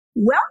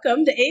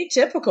Welcome to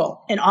Atypical,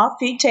 an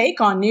offbeat take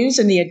on news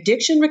in the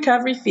addiction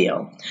recovery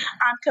field.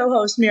 I'm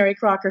co-host Mary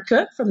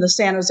Crocker-Cook from the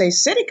San Jose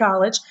City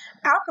College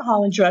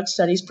Alcohol and Drug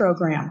Studies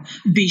program.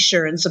 Be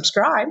sure and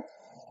subscribe.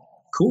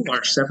 Cool,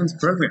 our seventh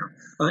program.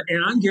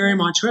 And I'm Gary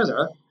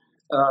Montreza,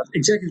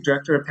 Executive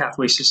Director of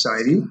Pathway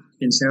Society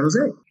in San Jose.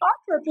 Our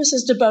purpose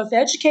is to both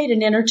educate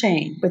and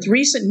entertain with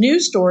recent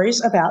news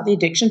stories about the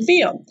addiction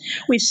field.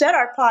 We've set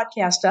our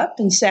podcast up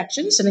in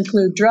sections that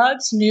include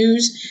drugs,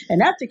 news,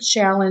 an ethics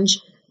challenge,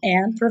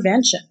 and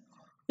prevention.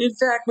 In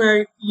fact,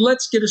 Mary,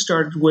 let's get us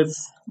started with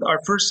our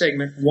first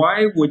segment.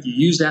 Why would you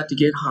use that to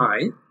get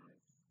high?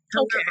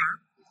 However,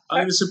 I'm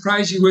going to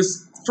surprise you with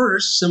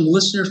first some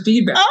listener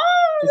feedback.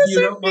 If you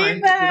don't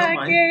mind.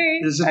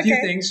 There's a few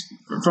things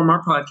from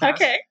our podcast.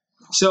 Okay.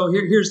 So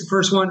here's the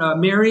first one.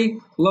 Mary,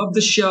 love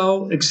the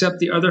show, except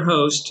the other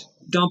host.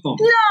 Dump them.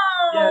 No.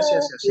 Yes.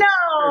 No.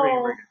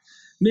 Very good.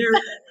 Mary,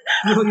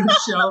 love the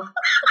show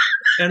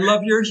and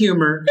love your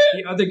humor.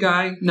 The other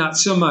guy, not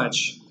so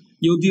much.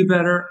 You'll do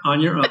better on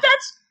your own.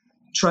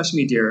 Trust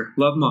me, dear.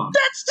 Love, Mom.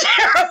 That's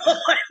terrible.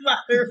 My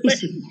mother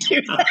wouldn't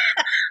do that.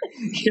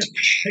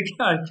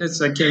 I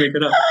can't make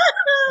it up.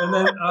 And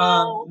then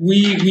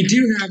we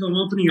do have an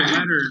opening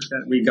letter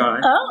that we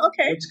got. Oh,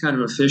 okay. It's kind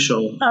of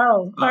official.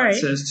 Oh, all right. It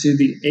says to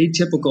the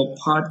Atypical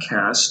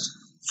podcast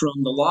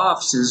from the law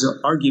offices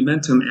of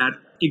Argumentum ad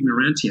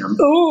Ignorantium.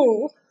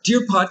 Ooh.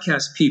 Dear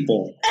podcast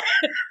people,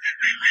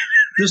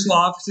 this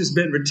law office has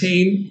been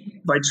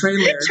retained by Trey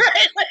Laird.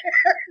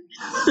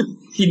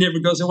 He never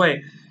goes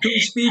away.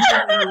 Who's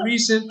featured in a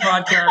recent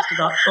podcast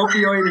about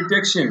opioid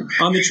addiction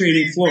on the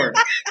trading floor.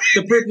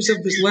 The purpose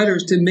of this letter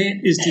is to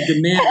demand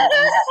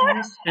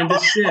cease and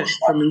desist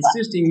from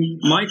insisting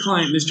my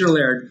client, Mr.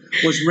 Laird,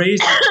 was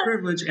raised with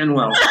privilege and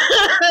wealth.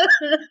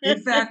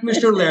 In fact,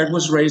 Mr. Laird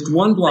was raised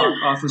one block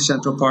off of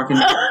Central Park in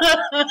New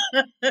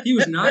York. He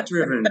was not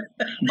driven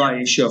by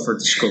a chauffeur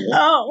to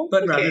school,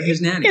 but rather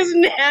his nanny. His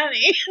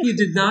nanny. He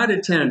did not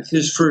attend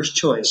his first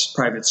choice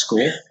private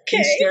school. Okay.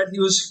 Instead, he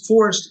was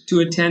forced to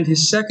attend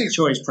his second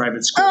choice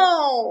private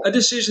school, a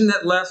decision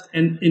that left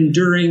an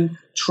enduring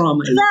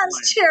trauma in his life.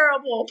 That's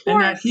terrible.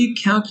 And that he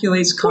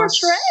calculates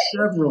cost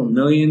several $1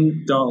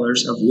 million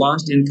of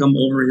lost income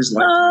over his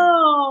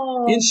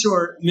lifetime. In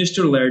short,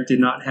 Mr. Laird did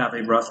not have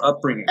a rough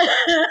upbringing.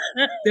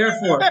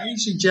 Therefore, any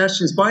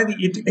suggestions by the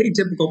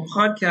Atypical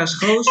podcast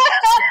host,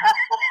 staff,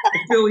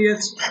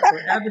 affiliates, or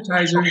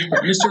advertisers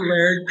that Mr.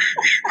 Laird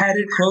had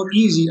it, quote,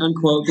 easy,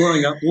 unquote,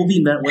 growing up will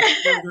be met with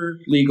further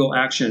legal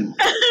action.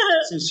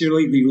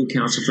 Sincerely, legal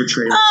counsel for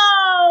Trey.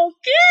 Oh,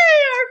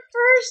 our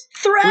first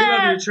threat. We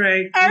love you,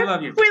 Trey. We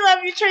love you. We love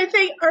you,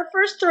 Trey. Our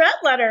first threat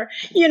letter.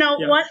 You know,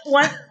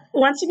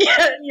 once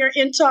again, your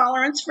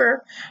intolerance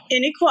for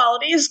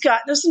inequality has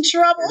gotten us in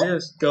trouble. It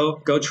is. Go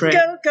Trey.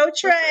 Go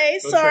Trey.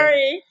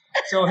 Sorry.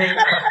 So, hey,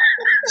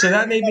 so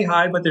that may be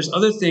high, but there's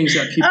other things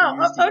that people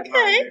use to get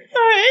high.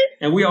 All right.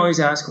 And we always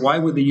ask, why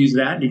would they use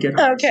that to get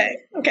high? Okay.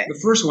 The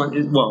first one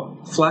is,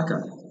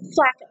 Flakka.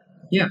 Flakka.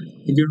 Yeah. Have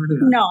you ever heard of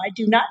that? No, I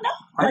do not know.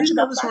 I didn't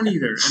know this one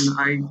either. And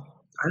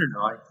I don't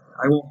know.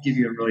 I won't give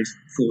you a really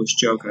foolish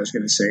joke I was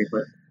going to say,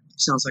 but it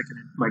sounds like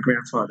my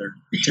grandfather,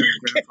 Italian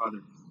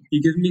grandfather.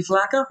 You giving me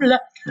Flakka?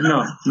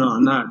 No.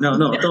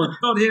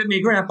 Don't hit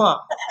me, Grandpa.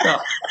 No.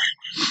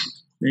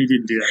 He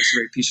didn't do that. He's a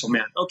very peaceful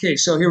man. Okay,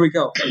 so here we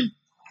go.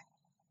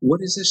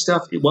 What is this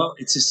stuff? Well,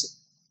 it's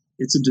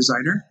a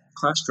designer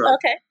class drug.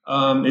 Okay.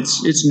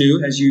 It's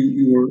new, as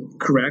you were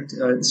correct.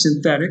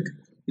 Synthetic,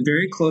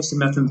 very close to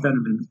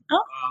methamphetamine.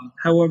 Oh.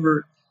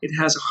 However, it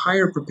has a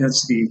higher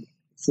propensity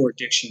for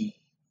addiction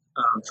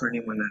for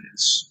anyone that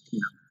is,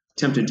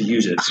 tempted to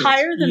use it. So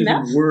higher than even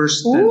meth?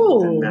 Worse than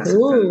methamphetamine.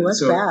 Ooh,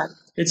 that's bad.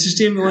 It's a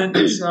stimulant.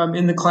 It's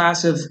in the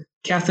class of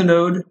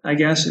cathinone, I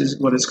guess, is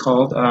what it's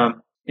called.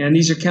 And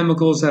these are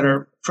chemicals that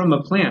are from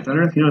a plant. I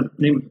don't know if you know the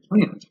name of the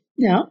plant.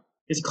 No.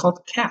 It's called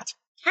cat.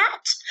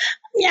 Cat?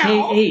 Yeah.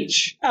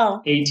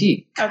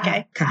 K-H-A-T.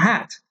 Okay.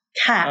 Cat.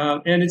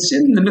 Cat. And it's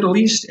in the Middle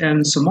East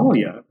and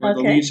Somalia, where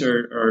the leaves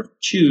are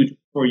chewed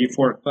for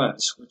euphoric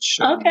buzz, which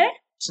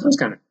sounds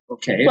kind of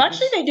okay. Well,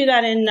 actually, they do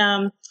that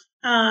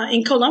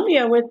in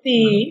Colombia with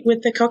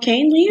the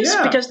cocaine leaves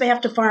because they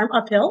have to farm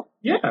uphill.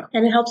 Yeah.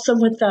 And it helps them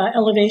with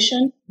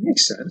elevation.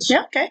 Makes sense.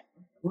 Yeah, okay.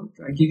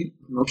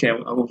 Okay,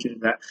 I won't get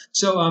into that.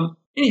 So,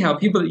 anyhow,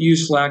 people that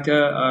use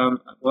Flakka,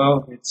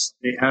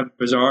 they have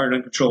bizarre and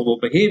uncontrollable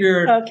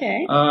behavior.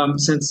 Okay.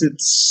 Since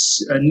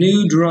it's a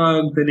new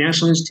drug, the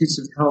National Institutes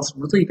of Health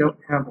really don't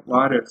have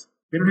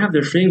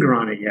their finger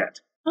on it yet.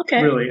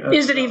 Okay. Really.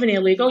 Is it even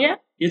illegal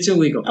yet? It's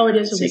illegal. Oh, it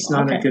is illegal. It's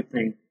not a good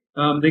thing.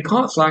 They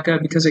call it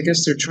Flakka because I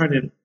guess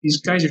these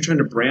guys are trying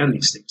to brand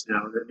these things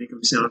now that make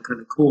them sound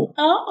kind of cool.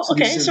 Oh,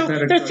 okay. So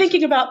they're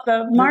thinking about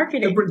the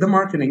marketing. The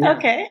marketing, yeah.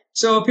 Okay.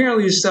 So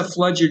apparently this stuff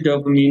floods your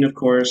dopamine, of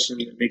course,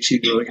 and it makes you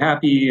really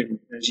happy. And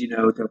as you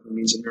know,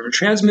 dopamine is a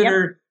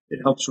neurotransmitter. Yep. It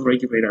helps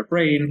regulate our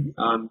brain,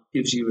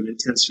 gives you an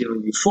intense feeling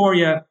of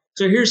euphoria.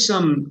 So here's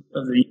some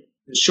of the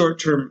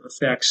short-term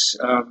effects,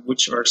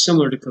 which are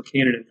similar to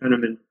cocaine and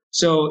amphetamine.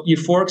 So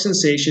euphoric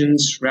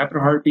sensations, rapid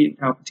heartbeat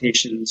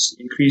palpitations,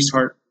 increased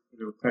heart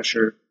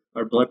pressure,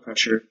 or blood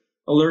pressure,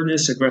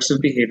 alertness, aggressive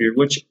behavior,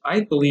 which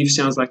I believe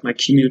sounds like my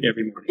commute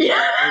every morning.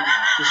 Yeah. I'm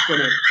just going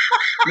to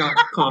not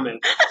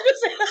comment.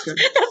 That's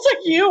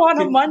like you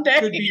on a Monday.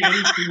 Could be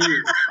any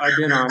commute I've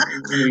been on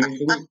in the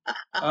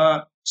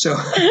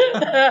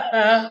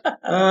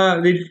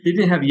week. They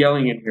didn't have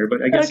yelling in here,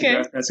 but I guess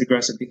that's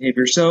aggressive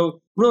behavior.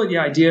 So really the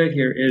idea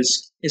here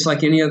is it's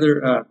like any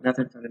other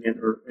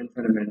methamphetamine or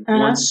amphetamine.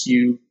 Once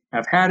you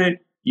have had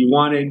it, you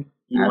want it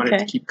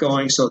to keep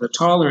going. So the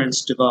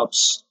tolerance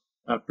develops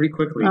pretty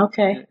quickly.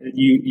 Okay.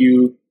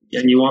 You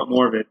want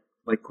more of it,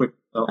 like quick,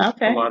 a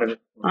lot of it.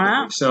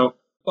 Wow. So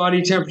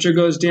body temperature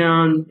goes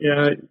down.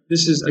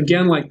 This is,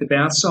 again, like the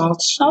bath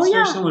salts. It's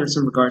very similar in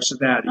some regards to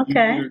that.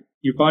 Okay.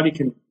 Your body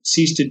can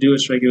cease to do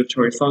its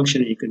regulatory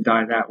function, and you can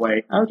die that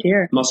way. Oh,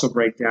 dear. Muscle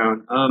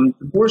breakdown.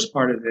 The worst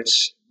part of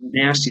this,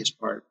 nastiest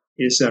part,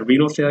 is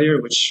renal failure,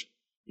 which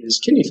is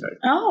kidney failure.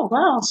 Oh,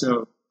 wow.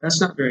 So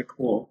that's not very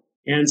cool.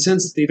 And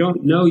since they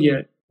don't know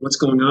yet what's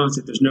going on with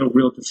it, there's no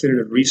real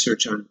definitive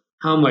research on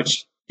how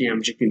much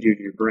damage it can do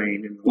to your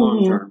brain in the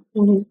long term.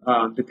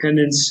 Mm-hmm.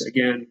 Dependence,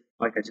 again,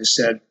 like I just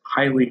said,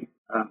 highly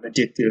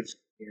addictive.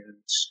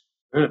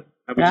 And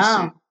I would just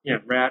say,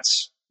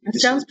 rats. That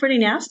sounds pretty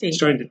nasty.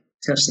 Starting to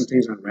test some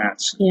things on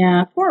rats.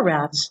 Yeah, poor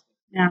rats.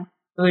 Yeah.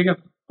 Well, there you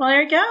go. Well,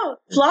 there you go.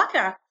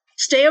 Flakka,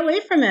 stay away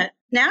from it.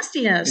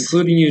 Nastiness.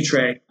 Including you,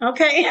 Trey.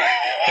 Okay.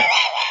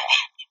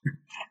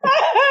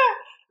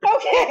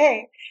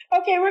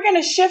 Okay, we're going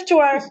to shift to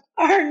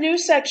our new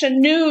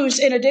section, News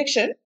in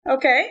Addiction.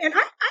 Okay, and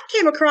I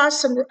came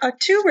across some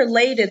two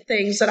related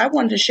things that I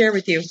wanted to share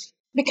with you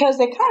because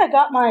they kind of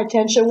got my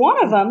attention.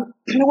 One of them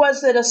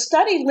was that a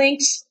study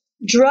links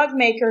drug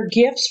maker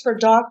gifts for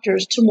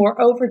doctors to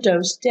more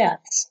overdose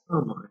deaths.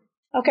 Oh,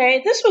 my.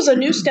 Okay, this was a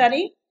new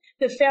study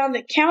that found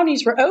that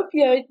counties where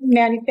opioid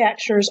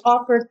manufacturers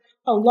offered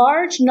a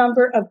large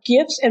number of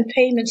gifts and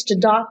payments to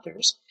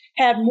doctors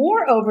had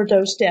more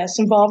overdose deaths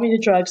involving the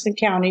drugs than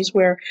counties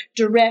where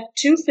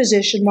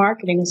direct-to-physician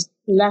marketing is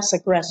less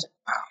aggressive.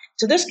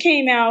 So this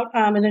came out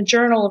in the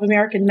Journal of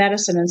American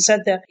Medicine and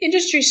said the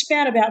industry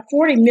spent about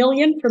 $40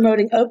 million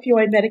promoting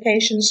opioid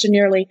medications to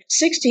nearly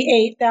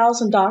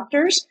 68,000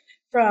 doctors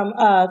from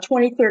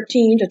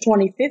 2013 to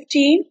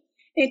 2015.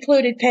 It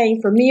included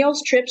paying for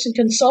meals, trips, and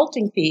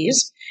consulting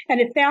fees,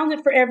 and it found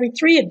that for every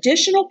 3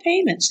 additional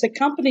payments that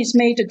companies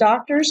made to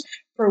doctors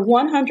for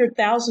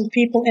 100,000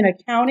 people in a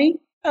county,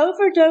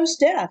 overdose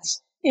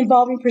deaths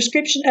involving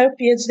prescription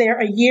opiates there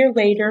a year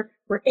later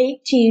were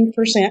 18%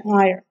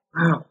 higher.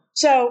 Wow.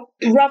 So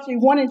roughly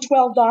 1 in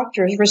 12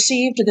 doctors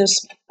received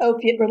this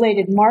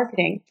opiate-related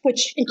marketing,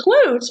 which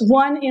includes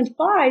 1 in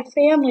 5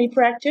 family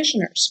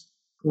practitioners.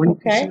 20%.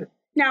 Okay.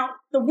 Now,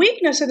 the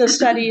weakness of the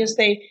study is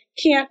they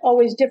can't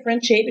always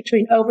differentiate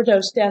between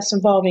overdose deaths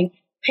involving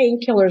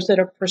painkillers that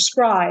are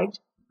prescribed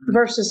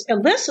versus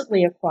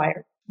illicitly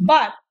acquired.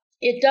 But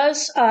it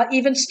does,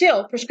 even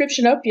still,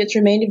 prescription opiates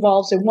remain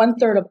involved in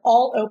 1/3 of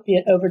all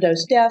opiate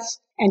overdose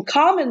deaths, and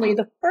commonly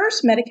the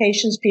first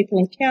medications people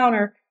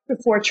encounter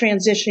before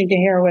transitioning to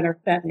heroin or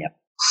fentanyl.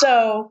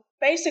 So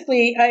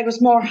basically, it was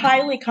more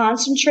highly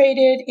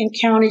concentrated in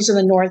counties in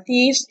the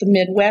Northeast. The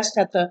Midwest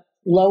had the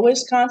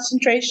lowest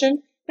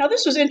concentration. Now,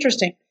 this was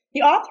interesting.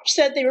 The author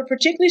said they were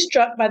particularly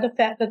struck by the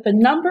fact that the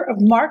number of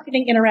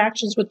marketing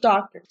interactions with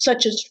doctors,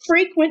 such as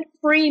frequent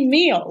free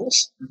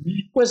meals,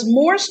 was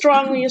more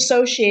strongly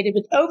associated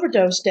with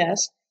overdose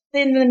deaths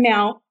than the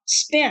amount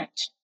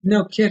spent.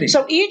 No kidding.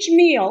 So each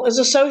meal is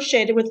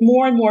associated with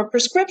more and more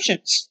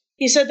prescriptions.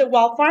 He said that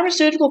while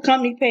pharmaceutical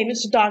company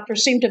payments to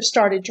doctors seem to have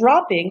started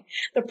dropping,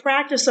 the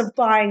practice of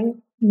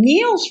buying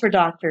meals for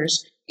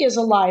doctors is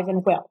alive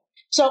and well.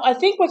 So I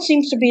think what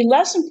seems to be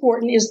less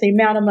important is the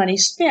amount of money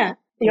spent,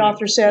 the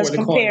author says,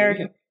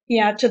 compared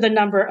to the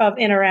number of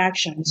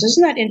interactions.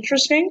 Isn't that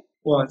interesting?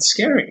 Well, it's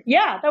scary.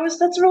 Yeah,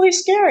 that's really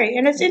scary.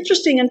 And it's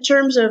interesting in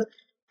terms of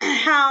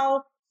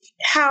how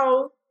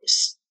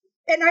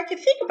and I can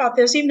think about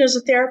this even as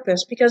a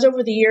therapist, because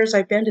over the years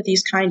I've been to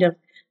these kind of,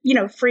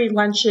 free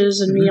lunches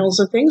and meals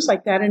and things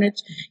like that. And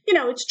it's,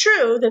 it's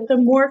true that the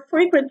more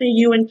frequently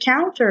you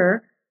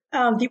encounter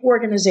the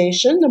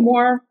organization, the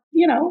more,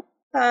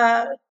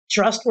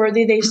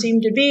 trustworthy they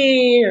seem to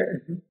be.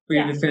 Or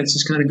your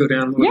defenses kind of go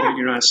down a little bit.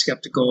 You're not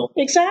skeptical.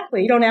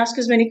 Exactly. You don't ask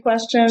as many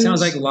questions.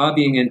 Sounds like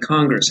lobbying in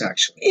Congress,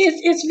 actually.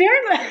 It's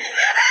very much.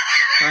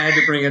 I had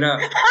to bring it up.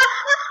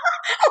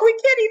 We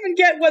can't even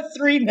get,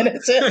 3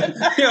 minutes in.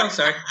 Yeah, I'm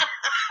sorry.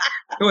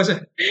 What was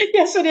it?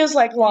 Yes, it is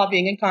like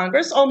lobbying in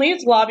Congress, only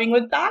it's lobbying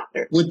with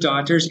doctors. With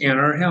doctors and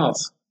our health.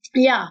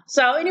 Yeah.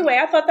 So anyway,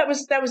 I thought that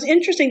was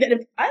interesting.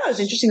 I thought it was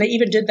interesting they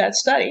even did that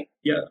study.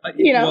 Yeah.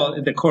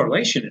 Well, the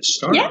correlation is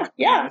starting.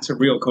 Yeah. It's a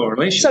real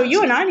correlation. So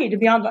you and I need to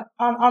be on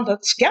the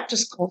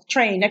skeptical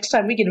train next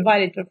time we get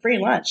invited to a free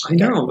lunch. I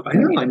know.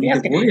 I need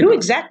to worry Who about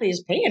exactly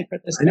is paying for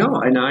this? I know,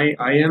 and I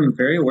am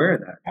very aware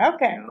of that.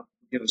 Okay.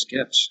 Give us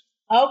gifts.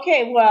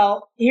 Okay.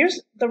 Well,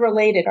 here's the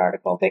related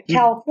article that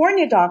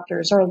California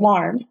doctors are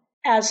alarmed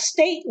as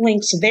state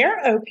links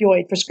their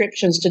opioid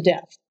prescriptions to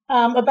death.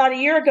 About a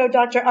year ago,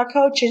 Dr.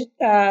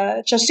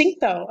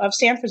 Jacinto of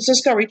San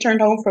Francisco returned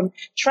home from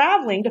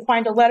traveling to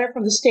find a letter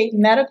from the state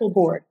medical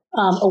board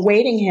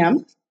awaiting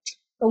him.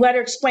 The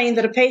letter explained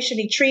that a patient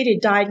he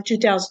treated died in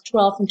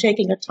 2012 from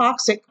taking a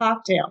toxic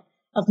cocktail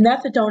of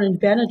methadone and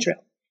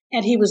Benadryl,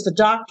 and he was the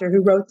doctor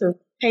who wrote the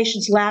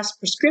patient's last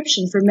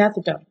prescription for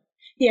methadone.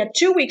 He had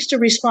 2 weeks to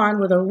respond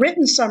with a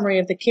written summary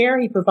of the care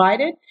he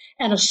provided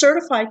and a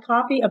certified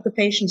copy of the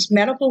patient's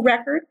medical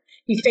record.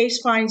 He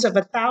faced fines of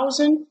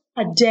 $1,000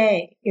 a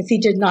day if he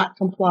did not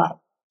comply.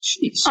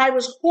 Jeez. I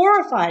was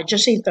horrified,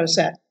 Jacinto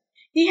said.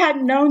 He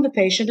hadn't known the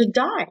patient had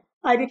died.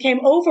 I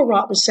became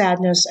overwrought with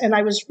sadness, and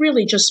I was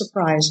really just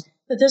surprised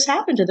that this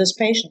happened to this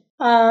patient.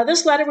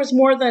 This letter was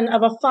more than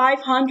of a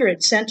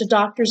 500 sent to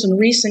doctors in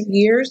recent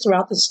years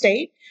throughout the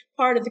state,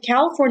 part of the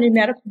California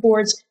Medical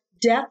Board's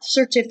Death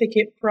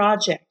Certificate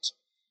Project.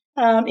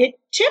 It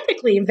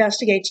typically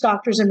investigates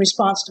doctors in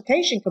response to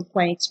patient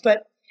complaints,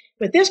 but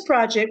with this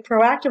project,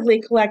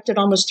 proactively collected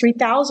almost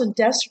 3,000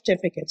 death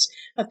certificates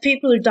of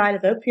people who died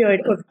of opioid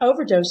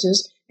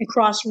overdoses and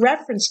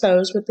cross-referenced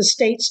those with the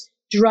state's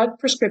drug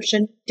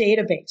prescription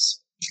database.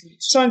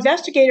 So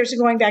investigators are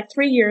going back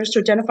 3 years to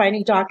identify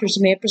any doctors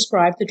who may have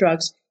prescribed the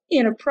drugs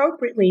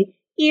inappropriately,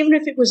 even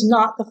if it was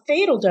not the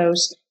fatal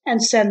dose,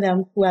 and send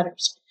them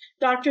letters.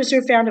 Doctors who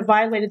are found to have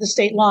violated the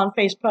state law and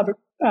face public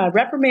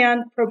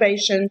reprimand,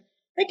 probation,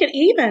 they could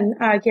even,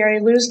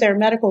 Gary, lose their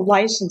medical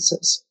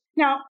licenses.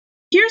 Now,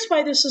 here's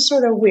why this is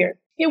sort of weird.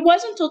 It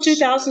wasn't until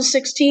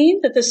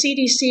 2016 that the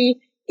CDC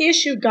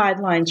issued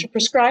guidelines for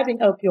prescribing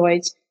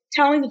opioids,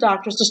 telling the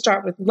doctors to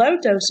start with low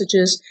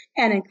dosages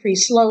and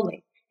increase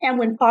slowly, and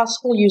when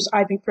possible, use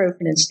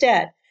ibuprofen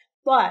instead.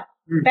 But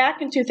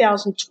back in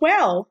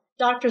 2012,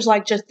 doctors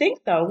like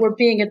Jacinto were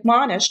being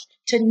admonished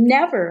to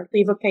never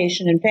leave a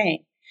patient in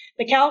pain.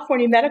 The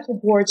California Medical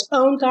Board's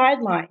own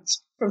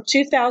guidelines from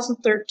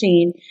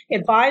 2013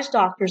 advised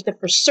doctors that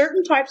for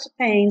certain types of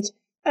pains,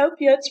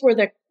 opiates were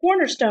the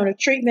cornerstone of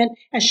treatment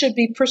and should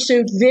be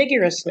pursued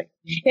vigorously.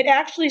 It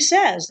actually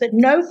says that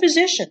no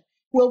physician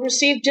will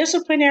receive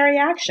disciplinary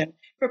action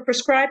for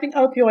prescribing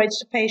opioids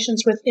to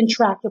patients with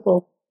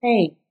intractable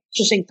pain,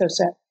 Jacinto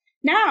said.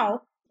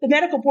 Now, the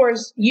medical board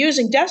is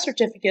using death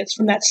certificates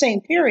from that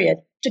same period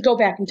to go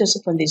back and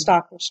discipline these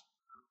doctors.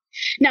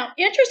 Now,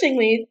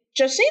 interestingly,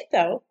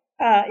 Jacinto,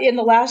 in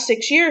the last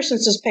 6 years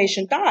since this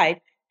patient died,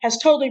 has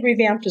totally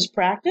revamped his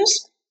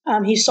practice.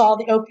 He saw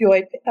the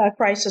opioid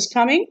crisis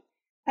coming,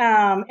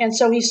 and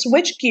so he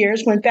switched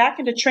gears, went back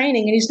into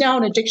training, and he's now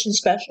an addiction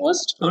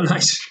specialist. Oh,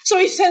 nice. So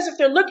he says if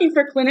they're looking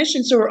for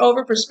clinicians who are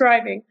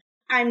overprescribing,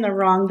 I'm the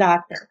wrong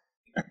doctor.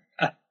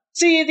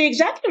 See, the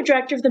executive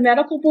director of the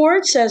medical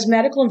board says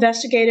medical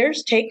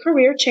investigators take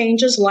career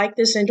changes like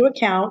this into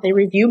account. They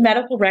review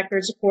medical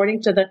records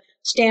according to the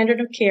standard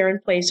of care in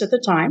place at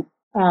the time.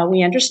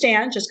 We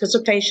understand just because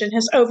a patient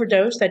has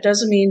overdosed, that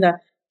doesn't mean the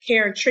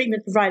care and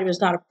treatment provided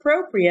was not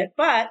appropriate,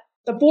 but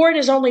the board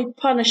is only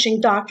punishing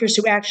doctors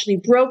who actually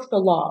broke the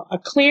law, a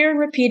clear and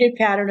repeated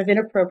pattern of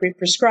inappropriate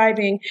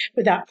prescribing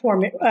without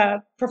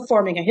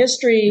performing a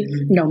history,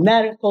 no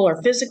medical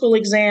or physical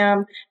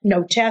exam,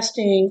 no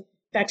testing.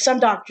 In fact, some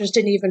doctors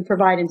didn't even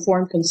provide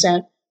informed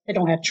consent. They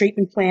don't have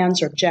treatment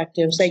plans or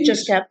objectives. They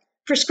just kept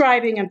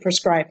prescribing and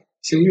prescribing.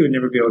 So you would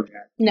never be able to do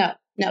that.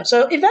 No.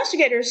 So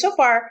investigators so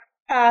far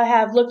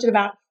have looked at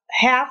about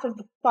half of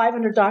the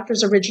 500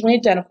 doctors originally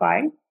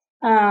identified.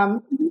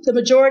 The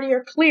majority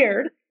are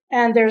cleared,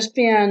 and there's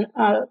been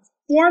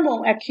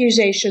formal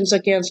accusations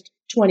against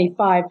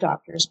 25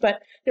 doctors.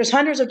 But there's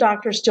hundreds of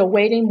doctors still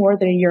waiting more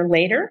than a year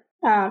later.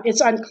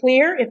 It's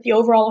unclear if the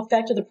overall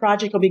effect of the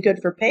project will be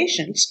good for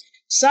patients.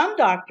 Some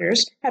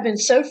doctors have been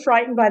so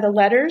frightened by the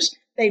letters,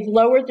 they've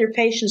lowered their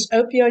patients'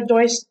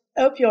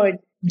 opioid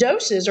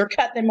doses or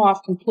cut them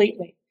off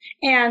completely.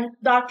 And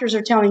doctors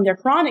are telling their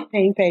chronic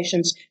pain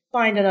patients,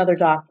 find another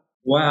doctor.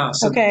 Wow.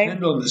 So the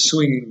pendulum is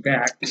swinging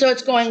back. So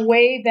it's going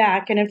way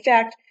back. And in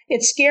fact,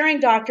 it's scaring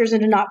doctors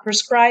into not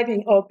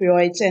prescribing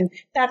opioids, and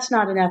that's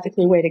not an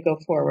ethically way to go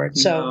forward.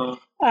 So,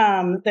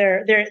 in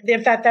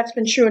fact, that's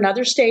been true in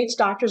other states.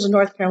 Doctors in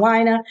North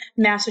Carolina,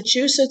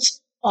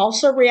 Massachusetts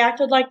also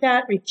reacted like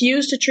that,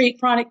 refused to treat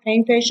chronic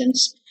pain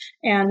patients.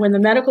 And when the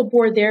medical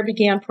board there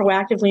began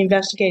proactively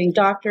investigating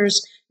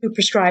doctors who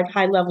prescribed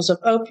high levels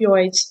of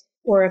opioids,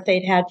 or if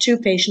they'd had 2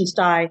 patients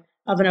die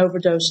of an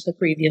overdose the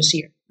previous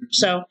year.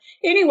 So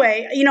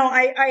anyway,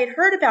 I had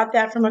heard about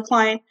that from a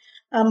client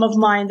of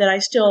mine that I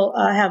still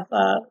have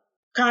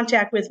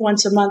contact with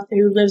once a month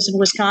who lives in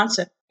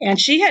Wisconsin. And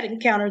she had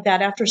encountered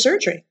that after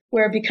surgery,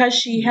 where because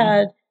she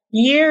had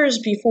years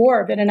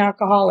before been an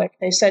alcoholic,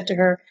 they said to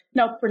her,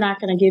 nope, we're not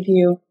going to give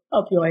you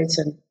opioids.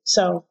 And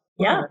so,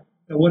 Wow.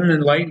 What an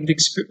enlightened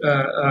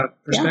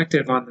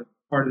perspective on the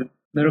part of the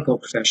medical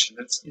profession.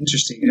 That's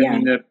interesting. I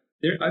mean,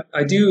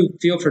 I do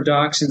feel for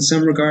docs in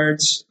some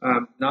regards,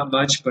 not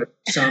much, but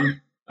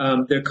some.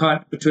 They're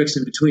caught betwixt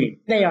and between.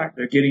 They are.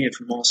 They're getting it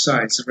from all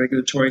sides. The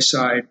regulatory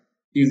side,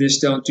 do this,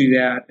 don't do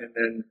that, and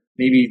then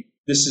maybe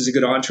this is a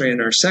good entree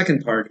in our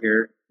second part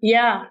here.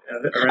 Yeah.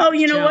 Oh,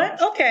 you know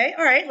what? Okay.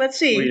 All right. Let's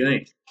see. What do you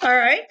think? All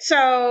right.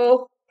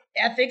 So,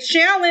 ethics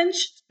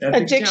challenge.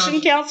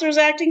 Addiction counselors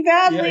acting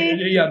badly.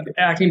 Yeah,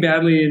 acting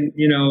badly. And,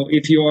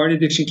 if you are an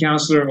addiction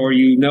counselor or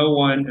you know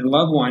one and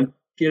love one,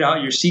 get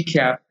out your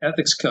CCAP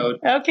ethics code.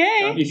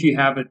 Okay. If you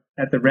have it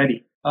at the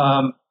ready.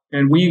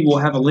 And we will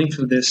have a link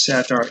for this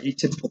at our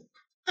Atypical.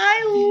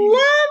 I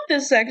love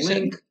this section.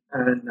 Link.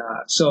 And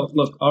so,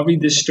 look, I'll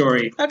read this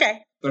story.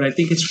 Okay. But I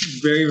think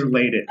it's very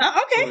related.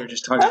 Okay. We were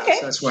just talking about.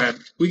 So that's why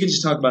we can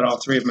just talk about all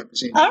three of them at the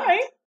same time. All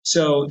right.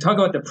 So talk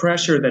about the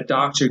pressure that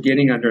docs are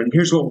getting under. And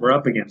here's what we're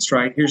up against,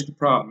 right? Here's the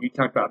problem. You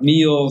talk about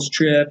meals,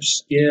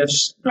 trips,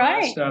 gifts,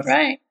 right, stuff.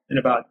 Right. And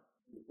about,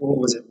 what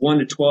was it, 1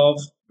 to 12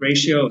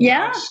 ratio of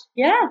docs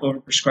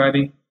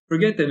overprescribing.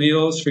 Forget the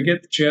meals,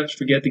 forget the trips,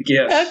 forget the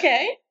gifts.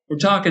 Okay. We're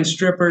talking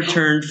stripper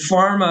turned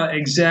pharma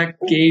exec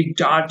gave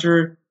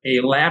doctor a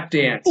lap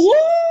dance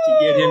to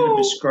get him to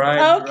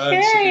prescribe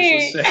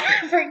drugs.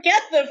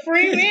 Forget the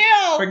free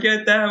meal.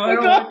 Forget that. I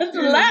don't want you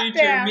to eat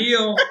your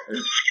meal.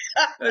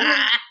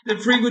 The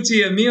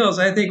frequency of meals.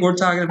 I think we're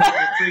talking about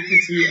the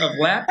frequency of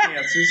lap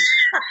dances.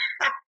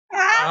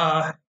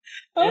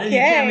 You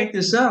can't make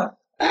this up.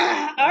 All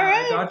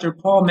right. Dr.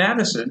 Paul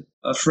Madison,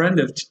 a friend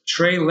of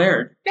Trey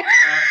Laird,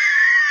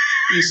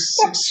 is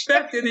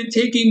suspected in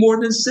taking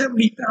more than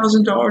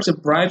 $70,000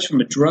 of bribes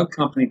from a drug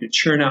company to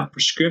churn out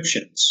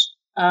prescriptions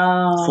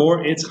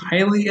for its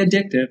highly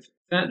addictive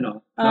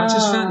fentanyl. Not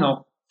just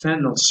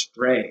fentanyl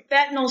spray.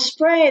 Fentanyl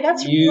spray.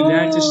 That's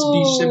that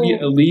just should be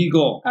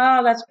illegal.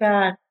 Oh, that's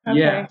bad. Okay.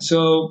 Yeah.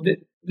 So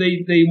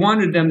they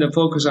wanted them to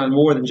focus on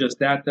more than just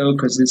that, though,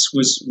 because this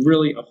was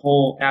really a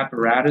whole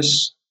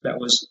apparatus that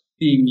was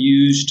being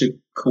used to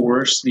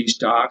coerce these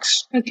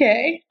docs.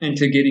 Okay.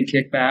 Into getting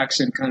kickbacks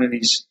and kind of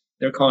these.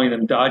 They're calling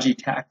them dodgy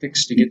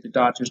tactics to get the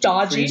doctors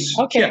to increase.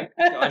 Okay.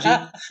 Yeah,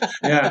 dodgy.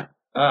 Yeah.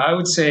 I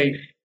would say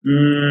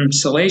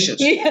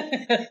salacious.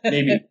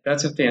 Maybe.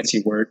 That's a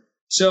fancy word.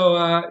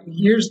 So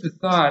here's the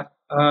thought.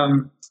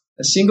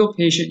 A single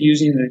patient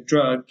using the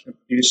drug can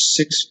produce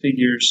 6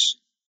 figures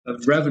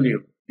of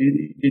revenue.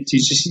 Did you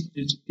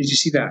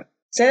see that?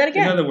 Say that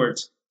again. In other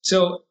words,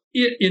 so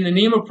in the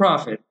name of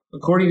profit,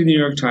 according to the New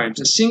York Times,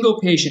 a single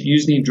patient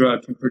using the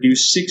drug can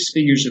produce 6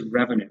 figures of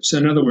revenue. So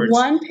in other words...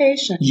 One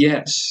patient?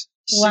 Yes.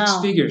 Wow.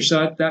 6 figures.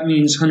 So that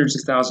means hundreds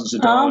of thousands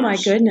of dollars. Oh, my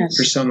goodness.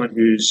 For someone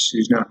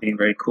who's not being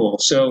very cool.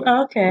 So,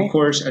 of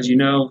course, as you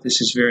know, this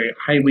is very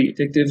highly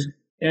addictive.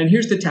 And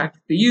here's the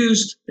tactic they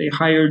used. They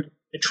hired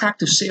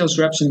attractive sales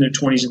reps in their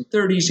 20s and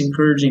 30s,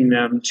 encouraging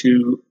them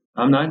to,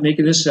 I'm not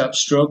making this up,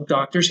 stroke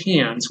doctors'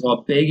 hands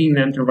while begging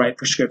them to write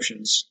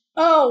prescriptions.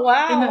 Oh,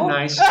 wow. Isn't that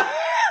nice?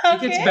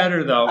 It gets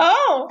better, though.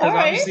 Oh, all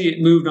right. Obviously, it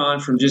moved on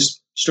from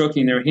just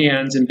stroking their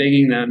hands and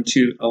begging them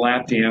to a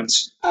lap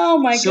dance. Oh,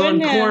 my goodness. So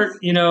in court,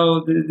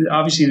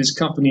 obviously this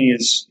company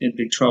is in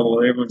big trouble.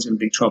 Everyone's in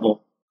big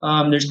trouble.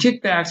 There's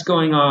kickbacks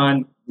going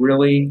on.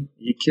 Really? Are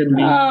you kidding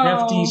me?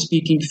 Hefty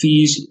speaking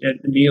fees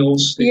at the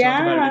meals. They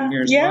talk about it in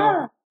here as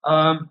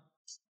well.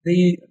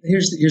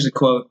 Here's a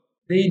quote.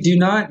 They do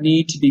not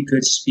need to be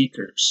good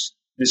speakers.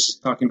 This is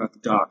talking about the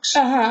docs.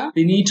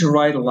 They need to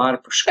write a lot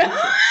of prescriptions.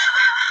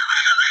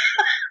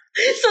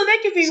 So they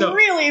could be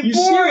really boring. You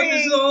see what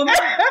this is all about?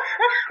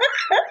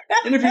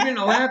 And if you're getting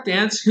a lap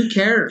dance, who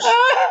cares?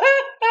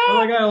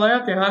 I got a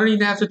lap dance. I don't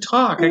even have to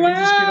talk. I can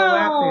just get a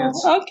lap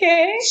dance.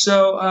 Okay.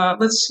 So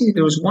let's see.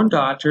 There was one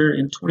doctor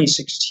in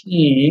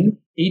 2016,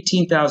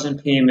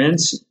 18,000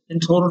 payments,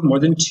 and totaled more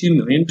than $2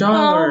 million.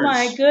 Oh,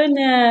 my goodness.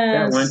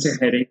 That went to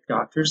headache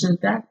doctors and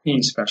back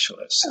pain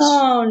specialists.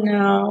 Oh,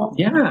 no.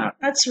 Yeah.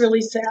 That's really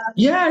sad.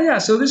 Yeah.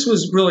 So this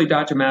was really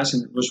Dr.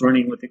 Madison was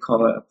running what they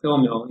call a pill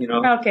mill,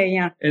 Okay,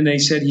 yeah. And they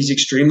said he's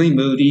extremely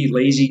moody,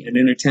 lazy, and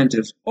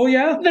inattentive. Oh,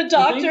 yeah? The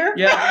doctor?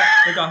 Yeah,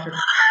 the doctor.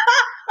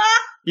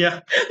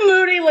 Yeah.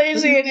 Moody,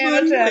 lazy, and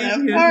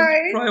inattentive. All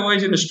right. Probably why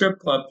he's in a strip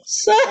club.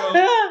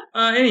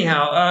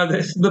 Anyhow,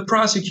 the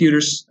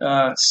prosecutors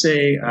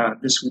say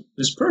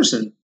this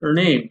person, her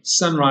name,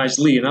 Sunrise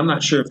Lee, and I'm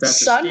not sure if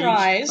that's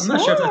Sunrise. I'm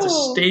not sure if that's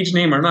a stage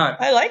name or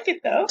not. I like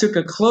it, though. Took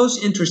a close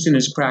interest in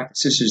his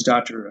practice. This is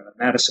Dr.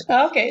 Madison.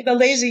 Okay, the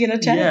lazy and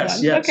attentive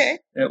one. Yes. Okay.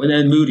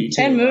 And moody,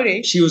 too. And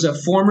moody. She was a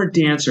former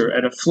dancer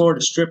at a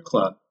Florida strip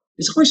club.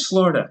 It's always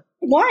Florida.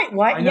 Why?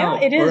 I know,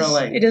 yeah, it is.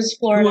 LA. It is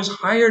Florida. Who was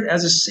hired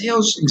as a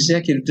sales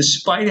executive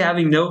despite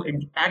having no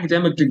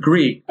academic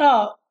degree.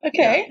 Oh,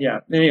 okay. Yeah.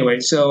 Anyway,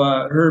 so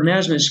her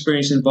management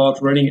experience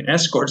involved running an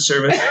escort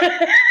service.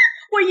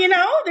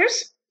 Well,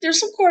 there's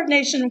some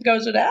coordination that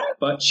goes with that.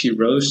 But she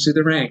rose to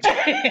the ranks.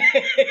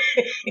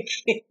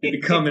 To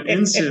become an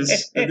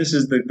INSYS, this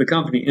is the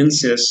company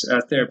INSYS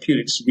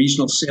Therapeutics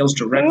regional sales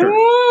director.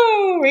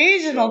 Ooh,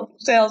 regional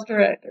sales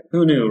director.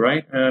 Who knew,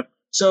 right?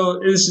 So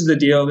this is the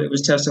deal. It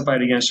was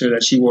testified against her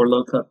that she wore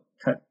low-cut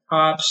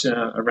tops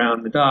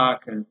around the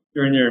dock. And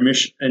during their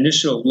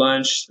initial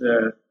lunch,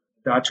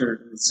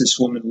 this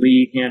woman,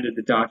 Lee, handed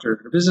the doctor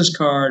her business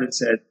card and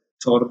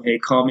told him, hey,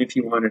 call me if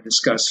you want to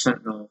discuss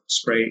fentanyl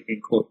spray in,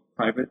 quote,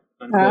 private,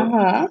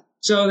 unquote.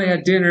 So they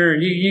had dinner.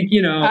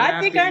 You know. I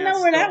think I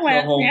know where that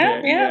went.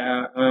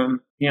 Yeah.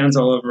 Hands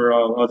all over.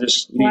 I'll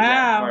just leave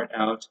that part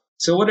out.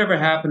 So whatever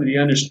happened to the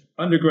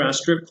underground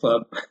strip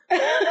club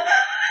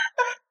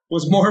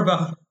was more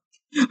about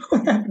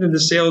what happened to the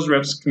sales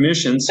reps'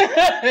 commissions.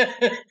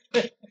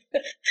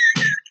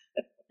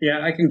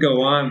 Yeah, I can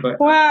go on, but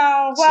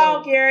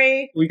wow,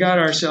 Gary. We got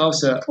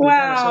ourselves a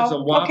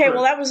Whopper. Okay,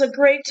 well, that was a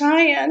great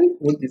tie-in.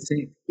 What do you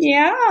think?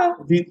 Yeah.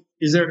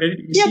 Is there?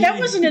 That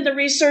wasn't in the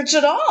research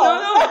at all.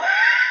 No.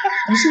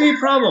 You see any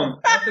problem?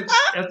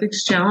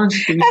 Ethics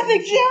challenge.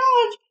 Ethics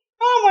challenge.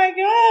 Oh my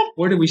God.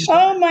 Where do we start?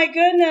 Oh my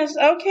goodness.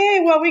 Okay,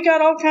 well, we got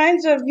all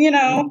kinds of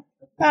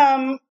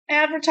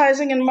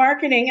advertising and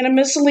marketing in a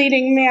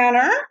misleading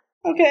manner.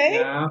 Okay.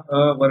 Yeah.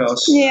 What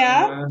else?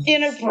 Yeah.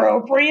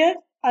 Inappropriate.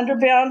 Under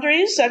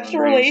boundaries, sexual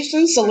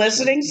relations,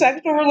 soliciting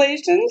sexual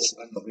relations,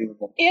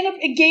 unbelievable.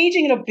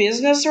 Engaging in a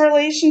business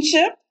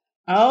relationship.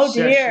 Oh,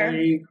 dear.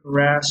 Sexually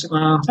harassing.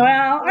 Well,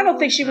 I don't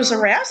think she was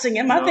harassing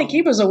him. I think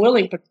he was a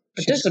willing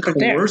participant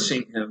there.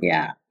 Coercing him.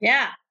 Yeah.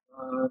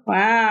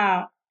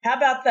 Wow. How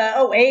about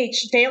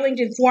the failing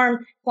to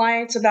inform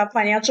clients about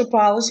financial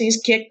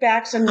policies,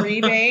 kickbacks, and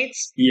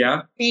rebates?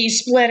 Yeah. Fee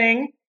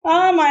splitting.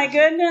 Oh, my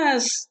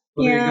goodness.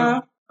 Well, there you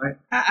go.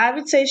 I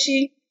would say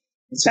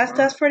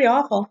that's pretty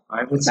awful.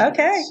 I would say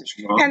that's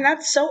wrong. And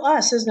that's so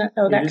us, isn't it?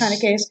 That kind of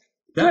case.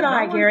 Good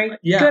eye, Gary.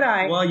 Yeah. Good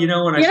eye. Well,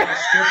 when I saw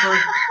stripper,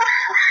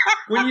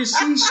 when you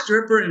see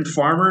stripper and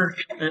farmer,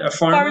 a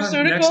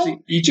pharma next to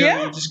each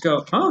other, you just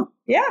go, huh?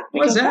 Yeah.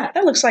 What's that?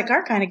 That looks like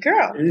our kind of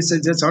girl.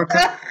 That's our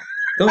kind.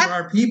 Those are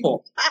our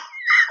people.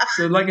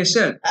 So, like I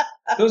said,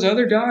 those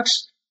other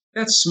docs,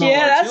 that's small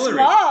artillery.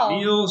 That's small.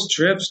 Meals,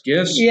 trips,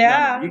 gifts.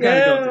 Yeah. You got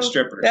to go to the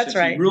strippers. That's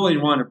right. You really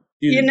want to.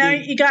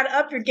 You got to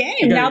up your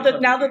game now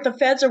that the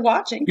feds are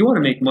watching. You want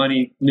to make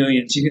money,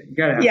 millions. You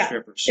got to have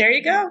strippers. There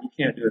you go. You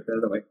can't do it the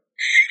other way.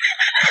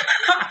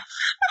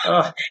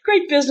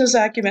 Great business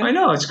acumen. I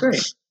know, it's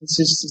great.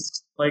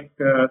 It's like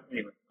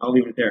anyway. I'll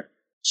leave it there.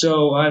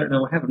 So I don't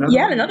know. I have another.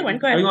 Yeah, another one.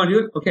 Go ahead. You want to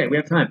do it? Okay, we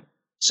have time.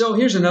 So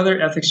here's another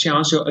ethics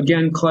challenge. So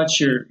again, clutch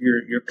your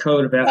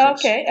code of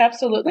ethics. Okay,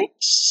 absolutely.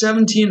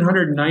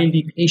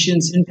 1,790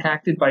 patients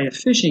impacted by a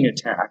phishing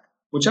attack.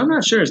 Which I'm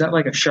not sure. Is that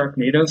like a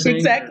Sharknado thing?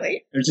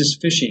 Exactly. There's this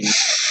phishing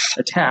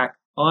attack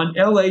on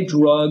LA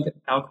Drug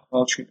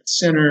Alcohol Treatment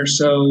Center.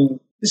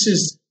 So this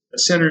is a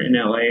center in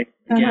LA.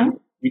 Again,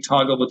 we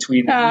toggle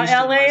between the East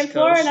LA and West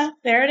Florida. Coast.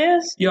 There it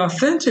is. The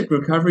Authentic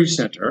Recovery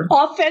Center.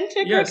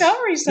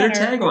 Recovery Center.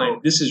 Their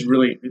tagline. This is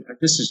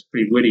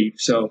pretty witty.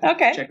 So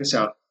check this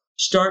out.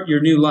 Start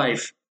your new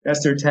life.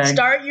 That's their tag.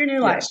 Start your new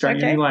life. Start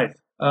your new life.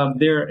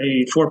 They're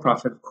a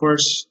for-profit, of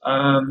course.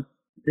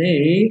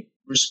 They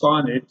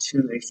responded to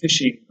a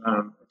phishing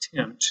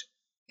attempt,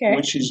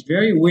 which is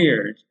very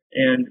weird.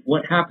 And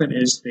what happened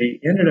is they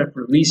ended up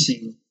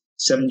releasing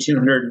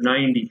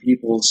 1,790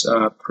 people's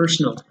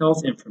personal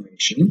health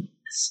information.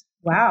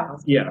 Wow.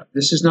 Yeah,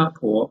 this is not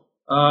cool.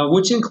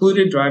 Which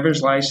included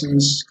driver's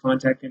license,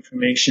 contact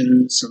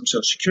information, some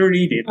social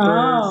security, date of birth.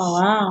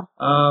 Oh,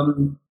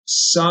 wow.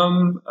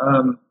 Some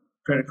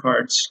credit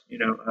cards,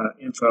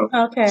 info.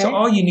 Okay. So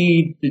all you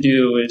need to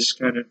do is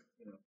kind of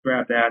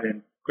grab that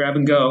and grab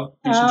and go,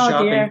 do some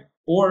shopping, dear.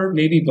 Or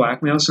maybe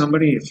blackmail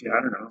somebody if you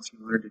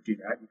wanted to do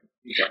that. You could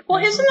do that. Well,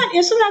 isn't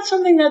that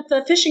something that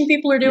the phishing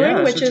people are doing?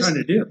 Yeah, that's which what is they're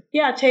trying to do.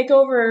 Yeah, take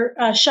over,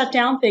 shut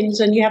down things,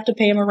 and you have to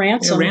pay them a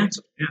ransom.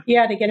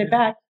 Yeah, to get it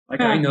back.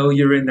 Like I know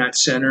you're in that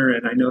center,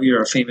 and I know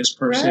you're a famous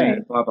person,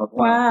 and blah blah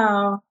blah.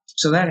 Wow.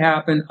 So that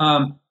happened.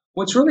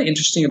 What's really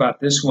interesting about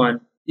this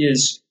one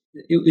is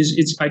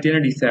it's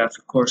identity theft,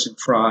 of course, and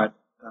fraud.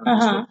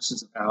 That's what this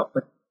is about.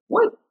 But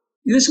what?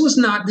 This was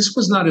not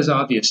as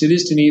obvious. It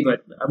is to me,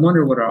 but I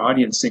wonder what our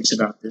audience thinks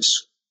about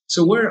this.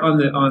 So we're on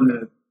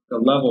the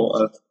level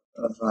of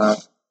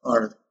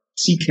our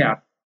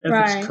CCAP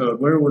ethics code.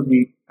 Where would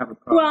we have a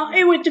problem? Well,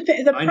 it would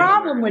depend. The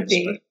problem would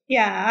be,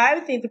 I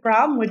would think the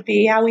problem would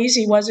be how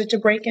easy was it to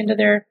break into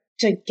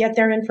to get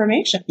their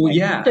information? Well,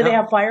 yeah. Do they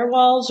have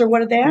firewalls or what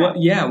do they have? Well,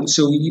 yeah.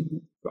 So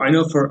I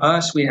know for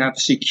us, we have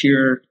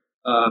secure.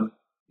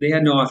 They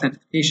had no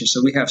authentication,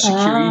 so we have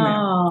secure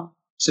email.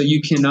 So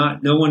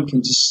no one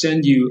can just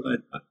send you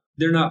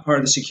they're not part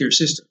of the secure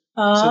system.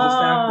 So the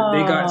fact that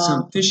they got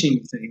some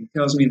phishing thing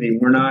tells me they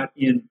were not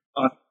in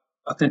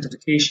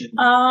authentication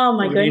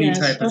any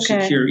type of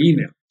secure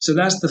email. So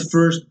that's the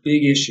first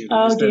big issue.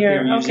 Is that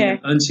they're using an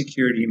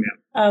unsecured email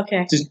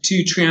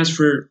to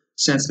transfer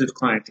sensitive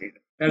client data.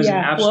 That is an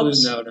absolute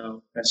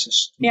no-no. That's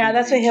just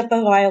that's a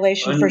HIPAA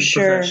violation for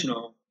sure.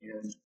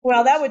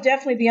 Well, that would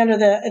definitely be under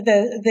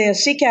the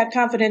CCAP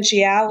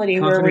confidentiality,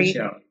 where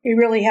we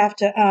really have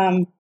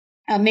to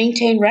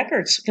maintain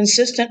records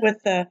consistent with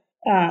the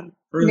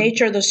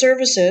nature of the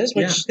services,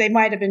 which they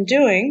might have been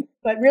doing.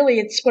 But really,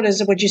 it's,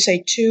 would you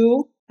say,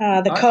 2?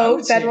 The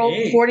code, federal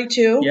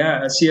 42.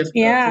 Yeah, 42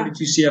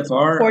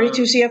 CFR.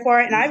 42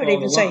 CFR, and I would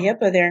even say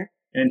HIPAA there.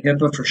 And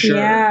HIPAA for sure.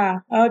 Yeah.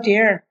 Oh,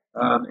 dear.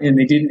 And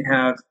they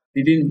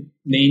didn't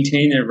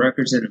maintain their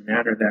records in a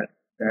manner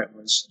that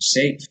was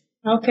safe.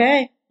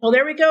 Okay. Well,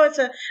 there we go. It's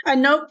a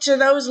note to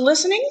those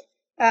listening.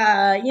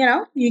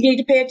 you need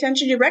to pay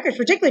attention to your records,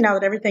 particularly now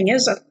that everything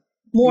is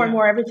more and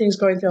more everything's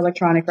going through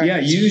electronic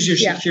records. Yeah, use your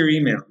secure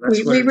email.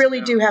 That's we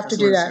really do have to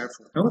do that.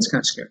 No one's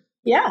kind of scared.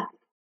 Yeah.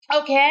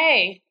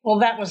 Okay. Well,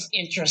 that was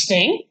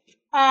interesting.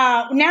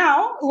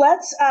 Now,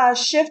 let's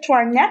shift to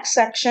our next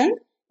section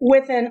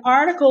with an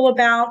article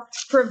about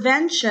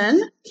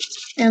prevention.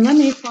 And let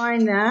me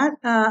find that.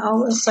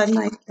 All of a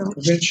sudden,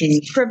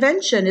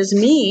 Prevention is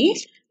me.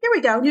 Here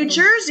we go. New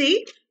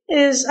Jersey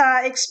is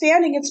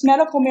expanding its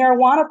medical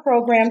marijuana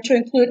program to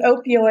include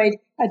opioid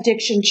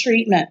addiction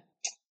treatment.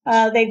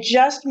 They've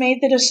just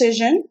made the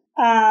decision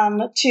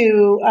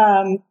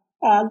to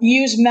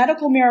use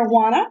medical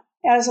marijuana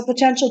as a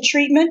potential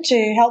treatment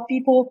to help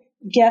people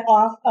get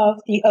off of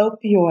the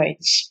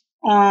opioids.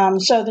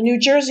 So the New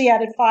Jersey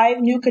added 5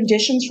 new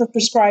conditions for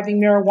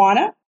prescribing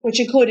marijuana, which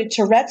included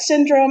Tourette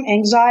syndrome,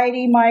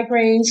 anxiety,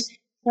 migraines,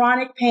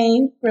 chronic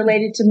pain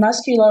related to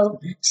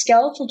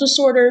musculoskeletal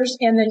disorders,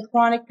 and then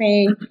chronic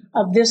pain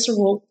of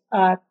visceral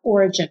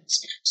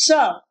origins.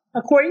 So,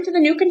 according to the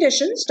new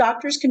conditions,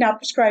 doctors can now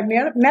prescribe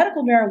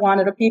medical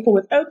marijuana to people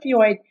with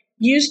opioid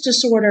use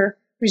disorder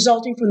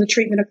resulting from the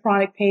treatment of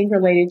chronic pain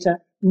related to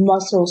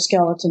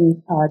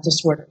musculoskeletal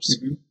disorders.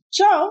 Mm-hmm.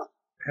 So,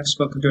 I have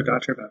spoken to a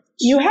doctor about this.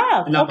 You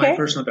have? Not my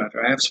personal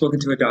doctor. I have spoken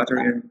to a doctor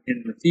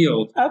in the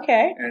field.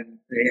 Okay. And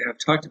they have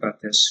talked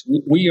about this.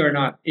 We are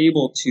not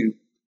able to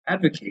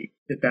advocate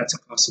that that's a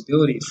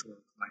possibility for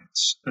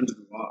clients under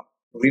the law.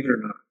 Believe it or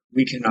not,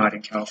 we cannot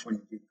in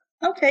California do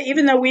that. Okay,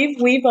 even though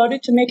we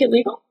voted to make it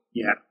legal?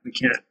 Yeah, we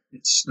can't.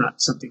 It's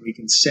not something we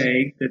can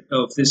say that,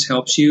 if this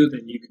helps you,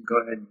 then you can go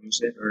ahead and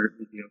use it or it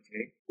would be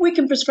okay. We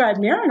can prescribe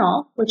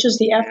Marinol, which is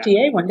the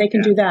FDA one. They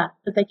can do that,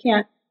 but they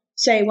can't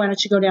say, why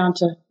don't you go down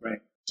to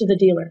the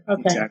dealer.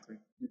 Okay. Exactly.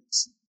 It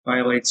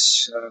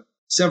violates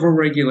several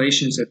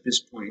regulations at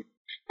this point.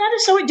 That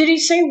is so. Did he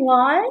say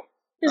why?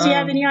 Does he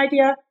have any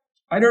idea?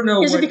 I don't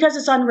know. Is it because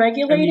it's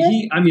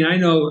unregulated? I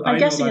know I'm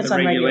guessing about it's the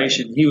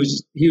regulation. He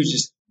was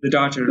just the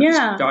doctor.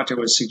 Yeah. The doctor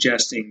was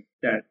suggesting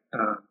that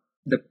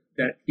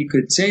that he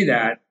could say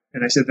that,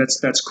 and I said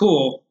that's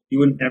cool. You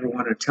wouldn't ever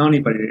want to tell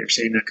anybody that you're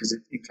saying that because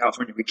in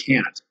California we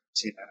can't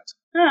say that.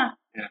 Huh.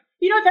 Yeah.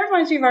 You know, that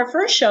reminds me of our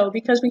first show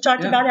because we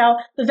talked about how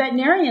the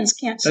veterinarians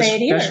can't say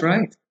it either. That's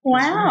right. Wow.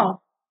 That's right.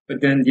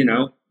 But then,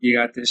 you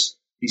got these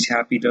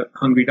happy,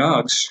 hungry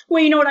dogs.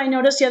 Well, you know what I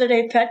noticed the other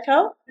day at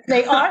Petco?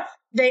 They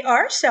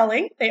are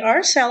selling the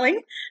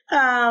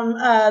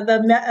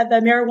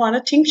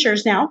marijuana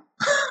tinctures now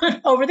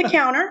over the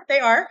counter. They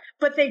are,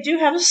 but they do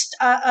have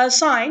a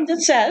sign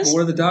that says. Well,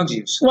 what do the dogs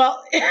use?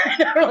 Well,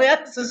 not really.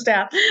 That's the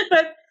staff,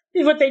 but.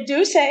 What they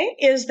do say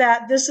is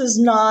that this is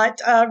not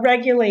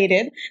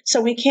regulated, so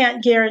we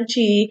can't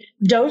guarantee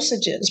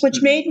dosages, which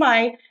made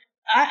I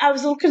was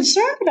a little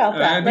concerned about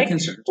that. I'd be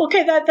concerned.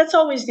 Okay, that's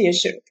always the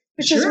issue,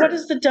 which is what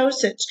is the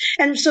dosage?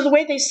 And so the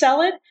way they sell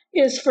it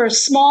is for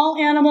small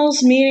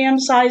animals,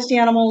 medium-sized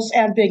animals,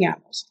 and big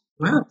animals.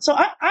 Wow. So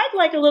I'd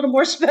like a little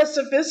more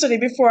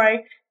specificity before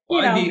I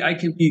I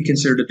can be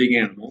considered a big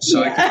animal,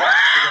 so I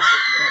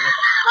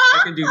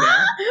can do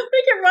that.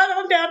 We can run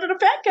on down to the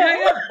Petco.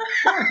 Yeah.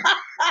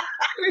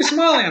 Be a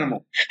small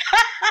animal.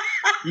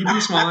 You be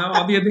a small animal,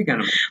 I'll be a big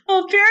animal.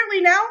 Well,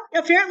 apparently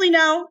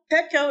now,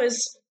 Petco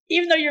is,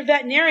 even though your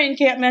veterinarian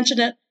can't mention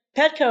it,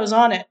 Petco's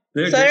on it.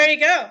 There you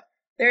go.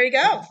 There you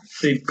go.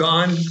 They've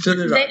gone to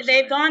the doctor.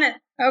 They've gone it.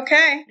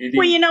 Okay.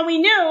 Well, we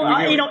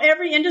knew,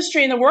 every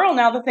industry in the world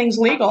now that thing's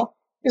legal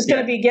is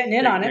going to be getting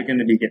in on it. They're going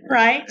to be getting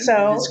right.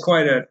 So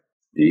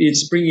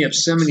it's bringing up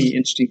so many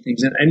interesting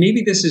things, and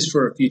maybe this is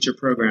for a future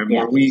program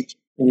where we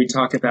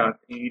talk about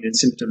pain and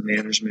symptom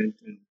management,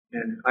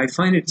 and I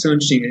find it so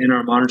interesting in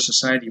our modern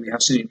society we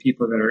have so many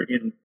people that are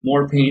in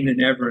more pain than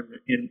ever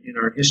in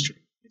our history.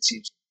 It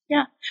seems.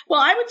 Yeah. Well,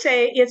 I would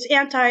say it's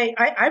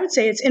I would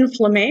say it's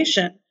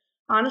inflammation.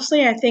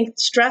 Honestly, I think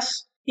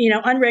stress,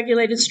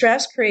 unregulated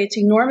stress creates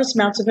enormous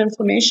amounts of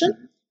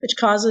inflammation, which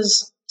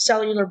causes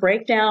cellular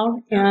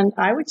breakdown, and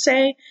I would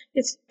say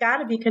it's got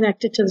to be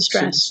connected to the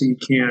stress. So you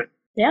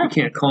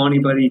can't call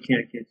anybody, you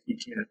can't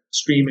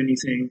stream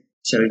anything,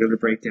 cellular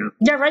breakdown.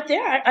 Yeah, right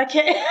there. I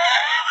can't.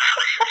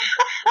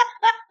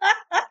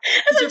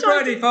 It's a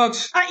Friday,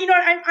 folks.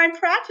 I'm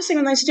practicing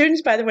with my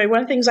students, by the way. One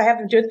of the things I have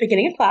them do at the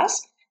beginning of class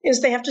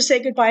is they have to say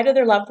goodbye to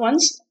their loved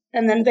ones,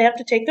 and then they have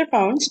to take their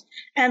phones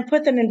and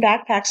put them in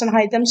backpacks and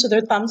hide them so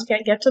their thumbs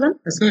can't get to them.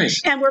 That's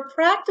nice. And we're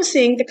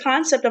practicing the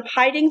concept of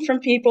hiding from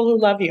people who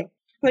love you.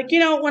 Like,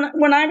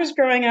 when I was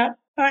growing up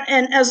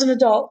and as an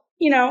adult,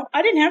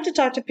 I didn't have to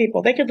talk to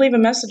people. They could leave a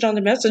message on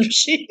the message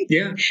machine.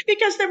 Yeah.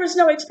 Because there was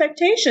no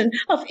expectation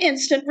of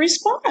instant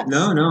response.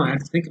 No, I have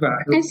to think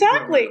about it.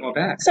 Exactly. Call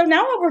back. So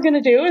now what we're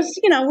going to do is,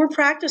 we're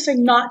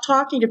practicing not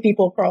talking to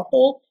people for a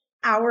whole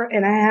hour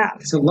and a half.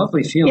 It's a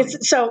lovely feeling.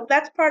 So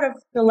that's part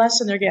of the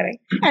lesson they're getting.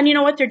 And you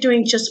know what? They're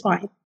doing just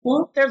fine.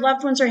 Well, their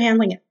loved ones are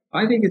handling it.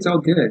 I think it's all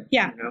good.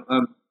 Yeah.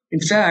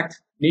 In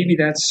fact, maybe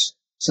that's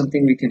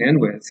something we can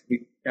end with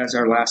as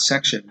our last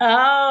section.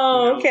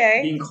 Oh,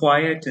 okay. Being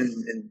quiet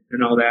and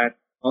all that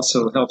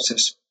also helps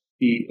us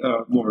be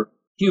more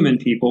human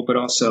people, but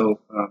also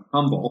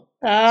humble.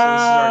 Oh, So this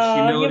is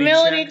our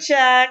humility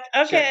check.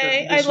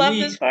 Okay, I love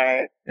week. this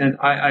part. And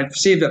I've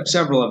saved up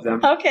several of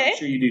them. Okay. I'm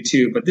sure you do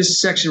too. But this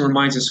section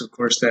reminds us, of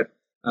course, that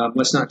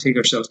let's not take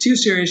ourselves too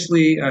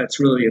seriously. It's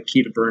really a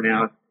key to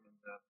burnout,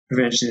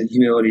 prevention, and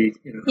humility.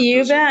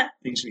 You bet.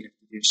 Things we have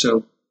to do.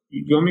 So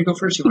you want me to go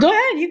first? Go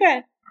ahead. You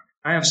bet.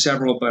 I have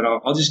several, but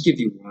I'll just give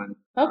you one.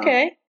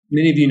 Okay.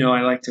 Many of you know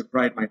I like to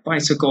ride my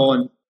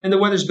bicycle, and the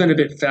weather's been a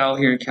bit foul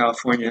here in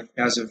California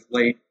as of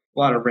late. A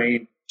lot of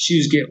rain.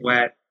 Shoes get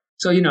wet.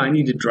 So, I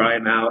need to dry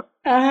them out.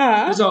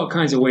 Uh-huh. There's all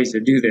kinds of ways to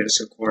do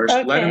this, of course.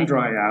 Okay. Let them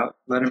dry out.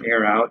 Let them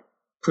air out.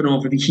 Put them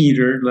over the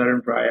heater. Let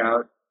them dry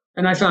out.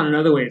 And I found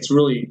another way it's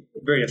really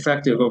very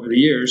effective over the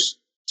years.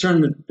 Put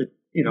them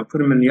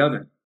in the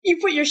oven. You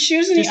put your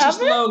shoes in the oven?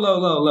 Just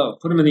low.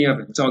 Put them in the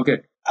oven. It's all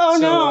good. Oh,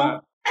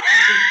 no.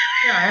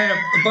 I had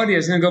a buddy I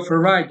was going to go for a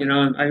ride, and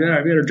I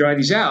better dry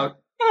these out.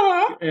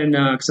 Uh-huh. And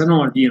because I don't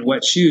want to be in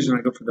wet shoes when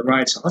I go for the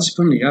ride, so I'll just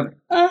put them in the oven.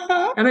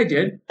 Uh-huh. And I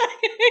did.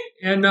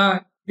 And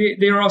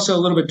they were also a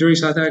little bit dirty,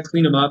 so I thought I'd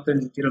clean them up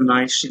and get them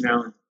nice,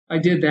 I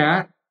did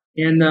that,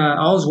 and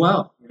all's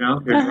well,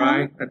 they're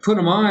dry. I put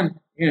them on,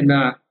 and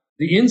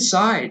the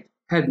inside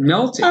had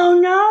melted. Oh,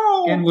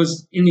 no. And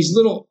was in these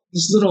little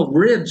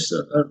ridges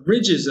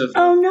of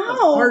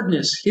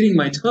hardness hitting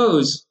my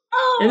toes.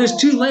 Oh. And it's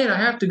too late. I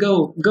have to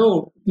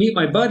go meet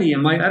my buddy.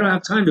 I'm like, I don't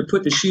have time to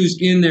put the shoes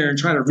in there and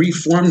try to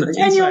reform the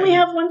inside. And you only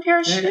have one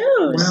pair of shoes.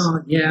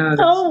 Well, yeah.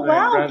 Oh,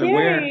 wow,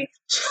 Gary.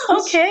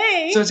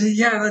 Okay. So I said,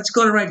 yeah, let's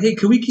go to ride. Hey,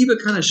 can we keep it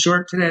kind of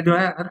short today?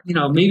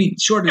 Maybe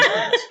short as this.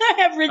 I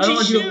have Richie's I don't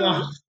want to shoes. do it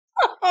long.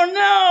 Oh,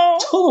 no. I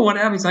told him what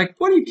happened. He's like,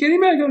 what, are you kidding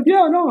me? I go,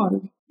 yeah,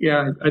 no.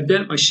 Yeah, I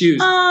bent my shoes.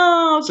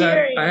 Oh, so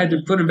Gary. I had to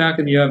put them back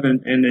in the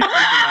oven and then take them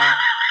out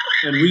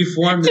and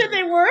reform them. Did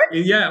they work?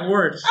 Yeah, it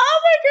worked. Oh,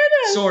 my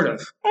goodness. Sort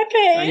of.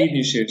 Okay. I need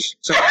new shoes.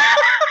 So,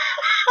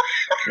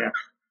 yeah.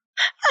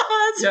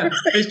 Oh,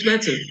 that's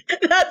expensive.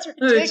 That's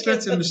ridiculous. An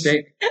expensive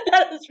mistake.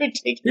 That is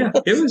ridiculous.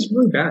 Yeah, it was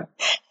really bad.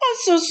 I'm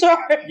so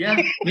sorry.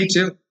 Yeah, me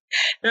too.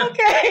 Yeah.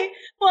 Okay.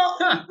 Well,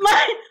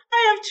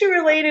 I have two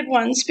related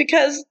ones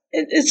because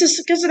it's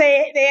just because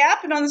they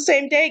happened on the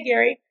same day,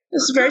 Gary.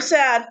 This is very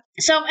sad.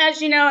 So,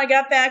 as you know, I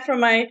got back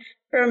from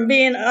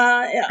being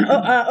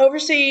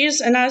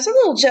overseas, and I was a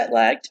little jet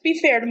lagged, to be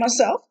fair to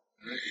myself.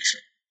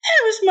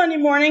 It was Monday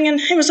morning, and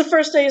it was the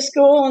first day of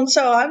school, and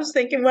so I was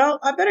thinking, well,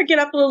 I better get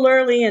up a little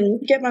early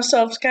and get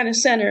myself kind of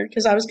centered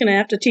because I was going to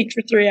have to teach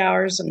for 3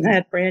 hours, and I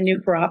had a brand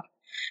new crop.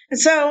 And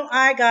so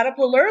I got up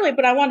a little early,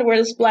 but I wanted to wear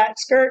this black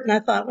skirt, and I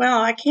thought,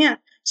 well, I can't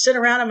sit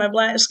around in my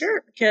black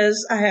skirt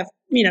because I have,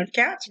 the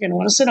cats are going to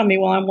want to sit on me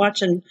while I'm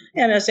watching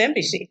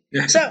MSNBC.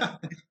 So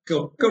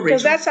go, Rachel.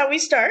 Because that's how we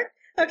start.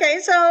 Okay,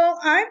 so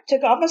I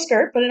took off my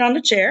skirt, put it on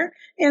the chair,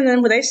 and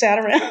then they sat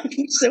around.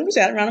 So we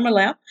sat around in my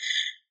lap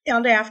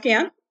on the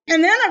Afghan.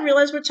 And then I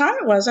realized what time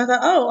it was. I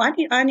thought,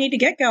 I need to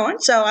get going.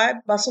 So I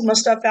bustled my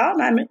stuff out,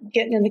 and I'm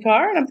getting in the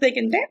car, and I'm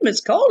thinking, damn,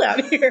 it's cold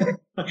out here.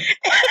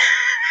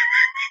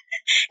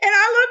 And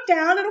I looked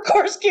down, and of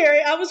course,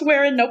 Gary, I was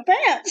wearing no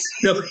pants.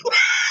 No. So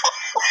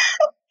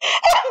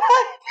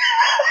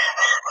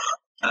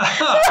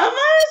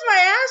there's my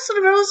ass in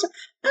the middle.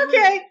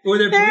 Okay. Were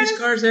there police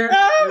cars there?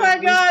 Oh, my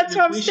God. So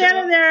I'm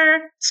standing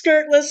there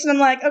skirtless, and I'm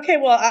like, okay,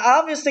 well, I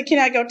obviously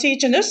cannot go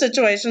teach in this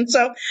situation.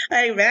 So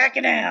I go back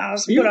in the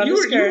house and put on the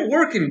skirt. You were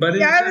working, buddy.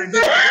 Yeah,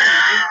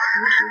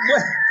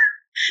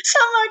 so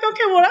I'm like,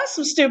 okay, well, that's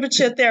some stupid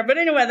shit there. But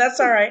anyway, that's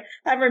all right.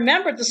 I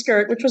remembered the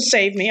skirt, which would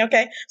save me.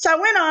 Okay. So I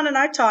went on and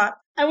I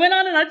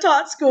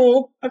taught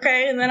school.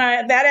 Okay. And then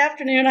that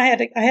afternoon I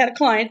had a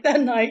client that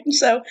night. And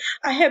so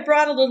I had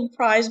brought a little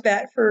prize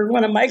back for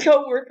one of my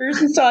coworkers.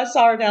 And so I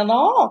saw her down the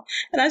hall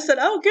and I said,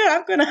 oh,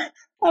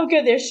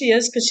 good. There she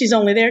is. Cause she's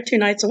only there 2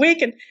 nights a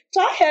week. And so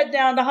I head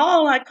down the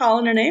hall and I call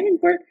in her name and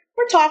we're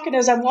talking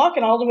as I'm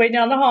walking all the way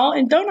down the hall.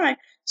 And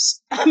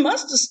I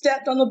must have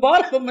stepped on the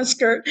bottom of my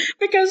skirt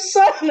because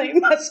suddenly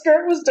my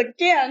skirt was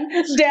again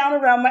down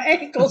around my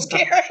ankles,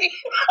 Gary.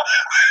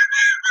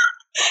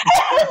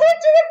 I looked at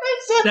her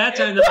and said, that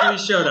time the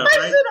police showed up,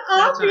 right? I said,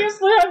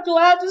 obviously, I'm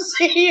glad to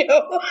see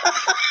you.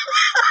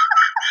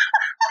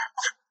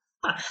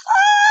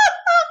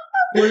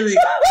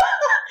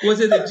 Was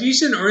it a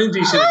decent or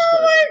indecent exposure?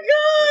 Oh, my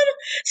God.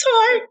 So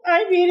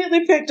I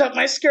immediately picked up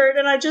my skirt,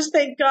 and I just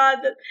thank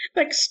God that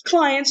my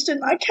clients did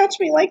not catch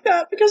me like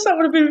that because that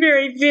would have been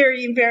very,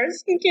 very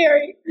embarrassing,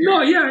 Gary.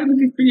 No, yeah.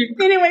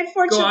 Anyway,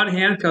 fortunately. Go on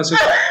handcuffs.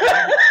 It's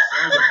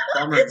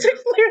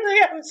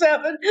clearly I was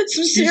having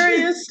some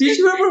serious. Did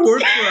you ever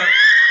work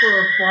for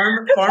a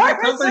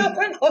pharma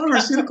company?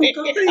 Pharmaceutical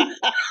company?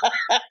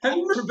 Have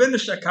you ever been to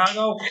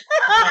Chicago?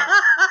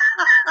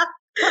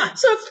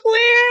 So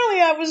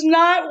clearly I was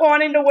not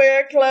wanting to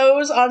wear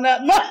clothes on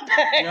that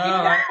Monday. No,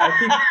 I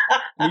think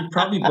we've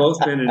probably both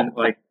been in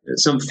like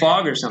some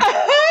fog or something.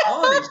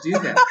 Holidays do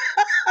that.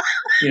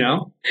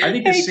 I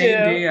think the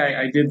same day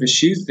I did the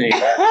shoe thing,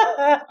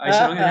 I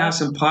said, I'm going to have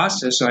some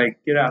pasta. So I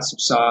get out some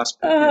sauce,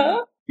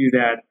 do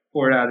that,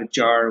 pour it out of the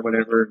jar or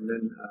whatever, and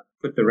then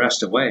put the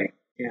rest away.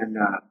 And,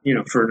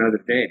 for another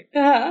day.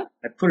 I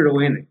put it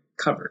away in the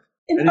covered.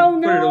 Oh,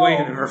 no. Put it away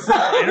in her phone.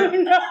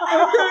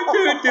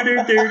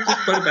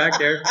 Just put it back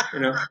there.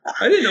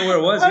 I didn't know where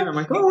it was. I'm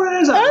like, oh,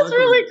 what is that? That's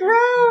really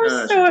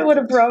gross. So it would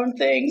have broken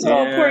things. Yeah.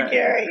 Oh, poor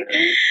Gary.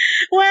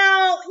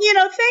 Well,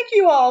 thank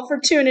you all for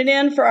tuning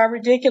in for our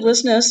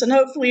ridiculousness, and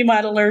hopefully you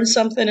might have learned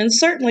something. And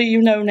certainly you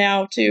know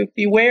now to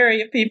be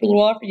wary of people who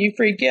offer you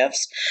free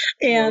gifts.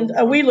 And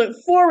we look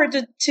forward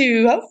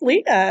to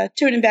hopefully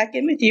tuning back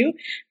in with you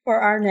for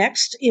our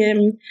next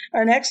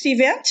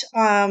event.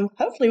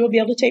 Hopefully we'll be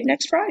able to tape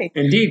next Friday.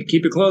 Indeed.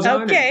 Keep your clothes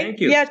on. Okay. Thank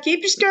you. Yeah, keep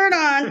your skirt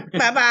on.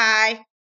 Bye-bye.